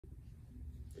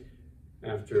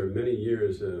After many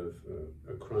years of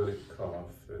a chronic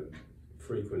cough and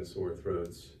frequent sore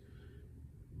throats,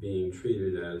 being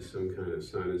treated as some kind of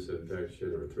sinus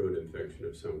infection or throat infection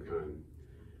of some kind,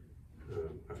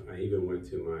 I even went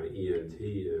to my ENT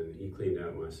and he cleaned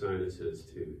out my sinuses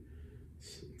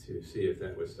to see if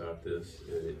that would stop this,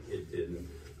 and it didn't.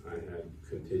 I had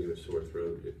continuous sore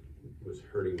throat. It was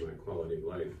hurting my quality of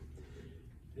life.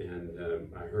 And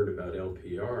I heard about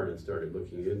LPR and started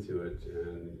looking into it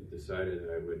and decided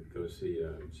I would go see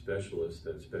a specialist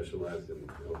that specialized in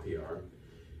LPR.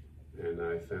 And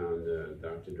I found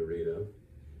Dr. Dorito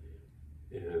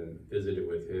and visited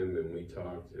with him, and we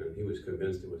talked, and he was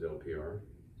convinced it was LPR.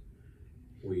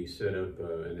 We set up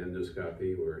an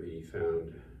endoscopy where he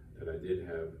found that I did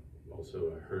have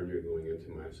also a hernia going into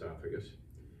my esophagus.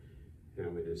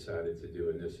 And we decided to do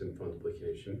a Nissen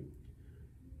Fundoplication.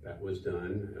 That was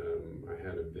done. I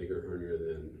had a bigger hernia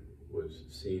than was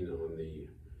seen on the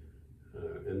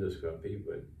endoscopy,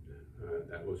 but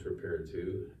that was repaired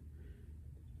too.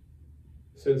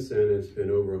 Since then, it's been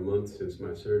over a month since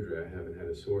my surgery. I haven't had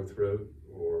a sore throat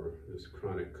or this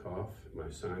chronic cough.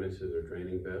 My sinuses are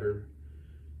draining better,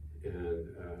 and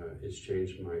it's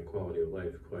changed my quality of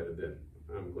life quite a bit.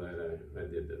 I'm glad I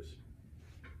did this.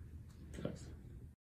 Thanks.